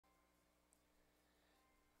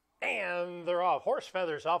And they're off. Horse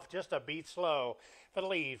Feathers off just a beat slow for the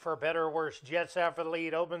lead. For better or worse, Jets out for the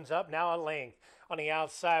lead. Opens up now a length. On the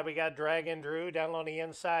outside, we got Dragon Drew. Down on the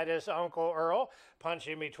inside is Uncle Earl.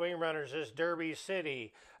 Punching between runners is Derby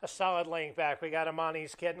City. A solid length back. We got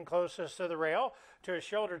Amani's Kitten closest to the rail. To his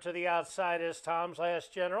shoulder to the outside is Tom's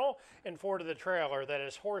Last General. And four to the trailer. That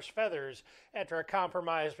is Horse Feathers after a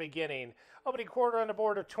compromised beginning. Opening quarter on the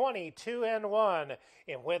board of 22 and 1.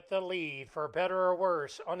 And with the lead, for better or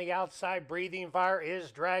worse, on the outside, Breathing Fire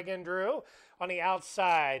is Dragon Drew. On the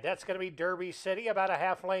outside, that's going to be Derby City, about a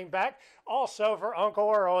half lane back. Also for Uncle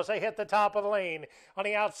Earl as they hit the top of the lane. On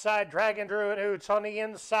the outside, Dragon Drew and Oots. On the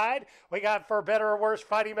inside, we got For Better or Worse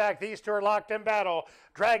fighting back. These two are locked in battle.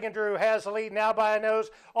 Dragon Drew has the lead now by a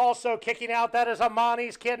nose. Also kicking out, that is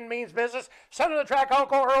Amani's Kitten Means Business. Center of the track,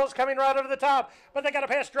 Uncle Earl's coming right over the top. But they got to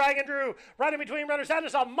pass Dragon Drew right in between runners. That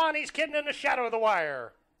is Amani's Kitten in the shadow of the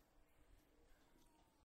wire.